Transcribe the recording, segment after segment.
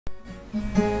Sunday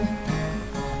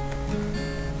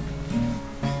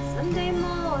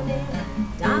morning,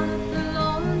 down at the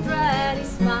laundrette, he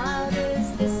smiled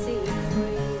as this seemed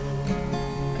free.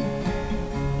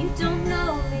 You don't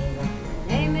know me, my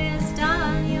name is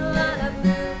Daniel, and I've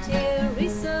moved here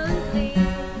recently.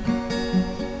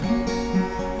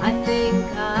 I think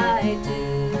I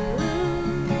do,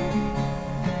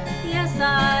 yes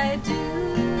I do.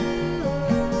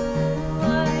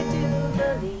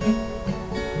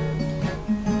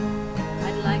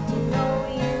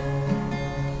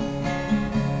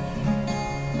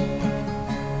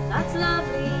 That's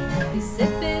lovely, you sit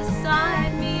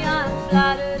beside me, I'm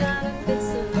flattered and a bit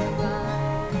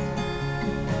surprised.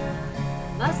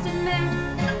 Must admit,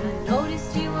 I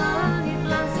noticed you earlier,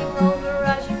 glancing over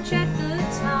as you checked the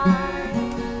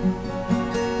time.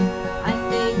 I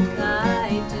think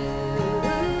I do,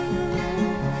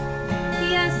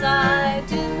 yes I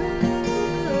do.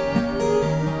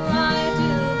 I do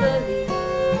believe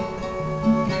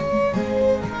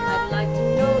I'd like to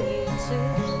know you too.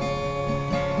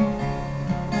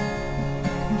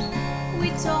 We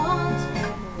talked,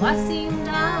 what seemed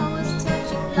hours,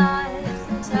 touching lives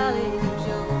and telling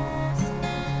jokes,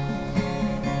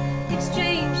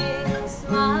 exchanging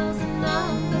smiles and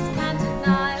numbers, can't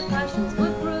deny passions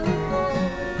were provoked.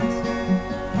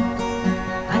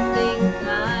 I think I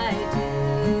do,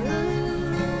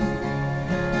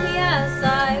 yes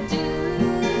I do.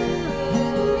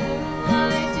 I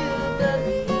do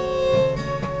believe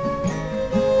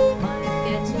I'd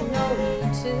get to know you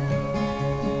too.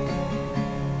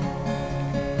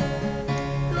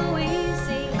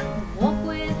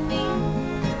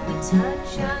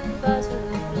 Touch and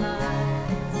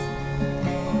butterflies,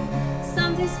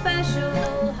 something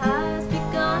special happens.